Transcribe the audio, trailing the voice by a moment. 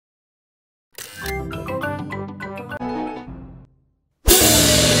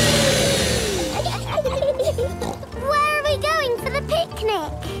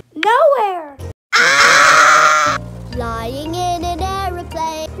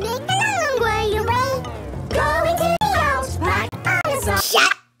picnic a long way away. Going to the outback as a...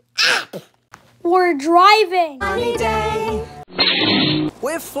 Shut up! We're driving. Sunny day.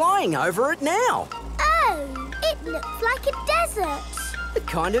 We're flying over it now. Oh, it looks like a desert. It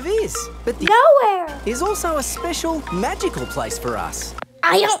kind of is. But the Nowhere. is also a special, magical place for us.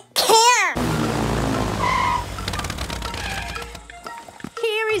 I don't care.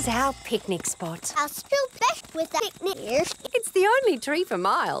 Here is our picnic spot. I'll still best with that picnic here. It's the only tree for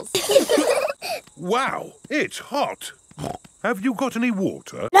miles. Wow, it's hot. Have you got any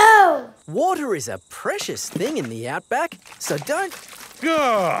water? No. Water is a precious thing in the outback, so don't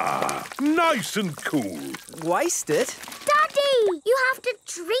Ah, nice and cool. waste it. Daddy, you have to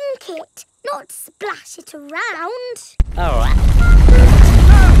drink it, not splash it around. All right.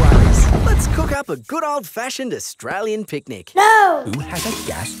 No worries. Let's cook up a good old-fashioned Australian picnic. No. Who has a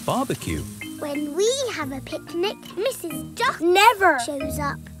gas barbecue? When we have a picnic, Mrs. Duck Never. shows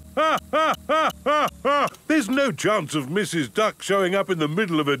up. Ha, ha, ha, ha, ha. There's no chance of Mrs. Duck showing up in the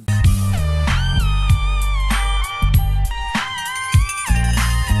middle of a...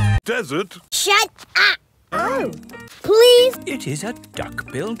 desert. Shut up! Oh. Please. It is a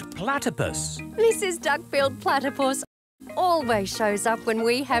duck-billed platypus. Mrs. Duck-billed Platypus always shows up when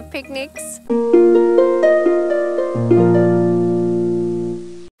we have picnics.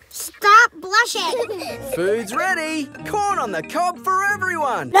 Stop blushing! Food's ready. Corn on the cob for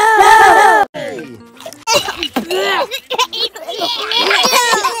everyone. No.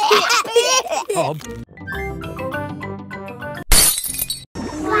 Bob,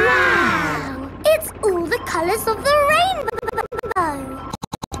 Wow! It's all the colours of the rainbow.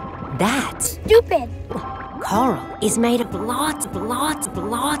 That Stupid. coral is made of lots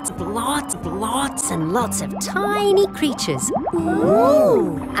and lots of tiny creatures.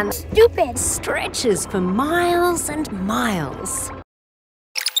 Ooh. And Stupid. stretches for miles and miles.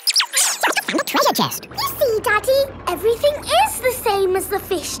 Treasure chest. You see, Daddy, everything is the same as the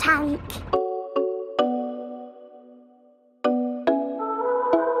fish tank.